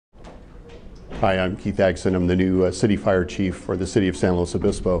Hi, I'm Keith Aggson. I'm the new City Fire Chief for the City of San Luis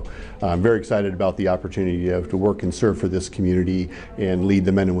Obispo. I'm very excited about the opportunity to work and serve for this community and lead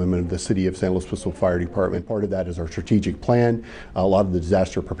the men and women of the City of San Luis Obispo Fire Department. Part of that is our strategic plan, a lot of the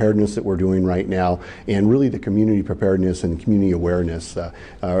disaster preparedness that we're doing right now, and really the community preparedness and community awareness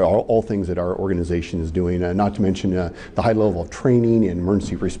are all things that our organization is doing, not to mention the high level of training and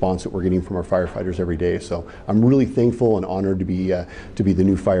emergency response that we're getting from our firefighters every day. So I'm really thankful and honored to be the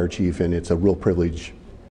new Fire Chief, and it's a real privilege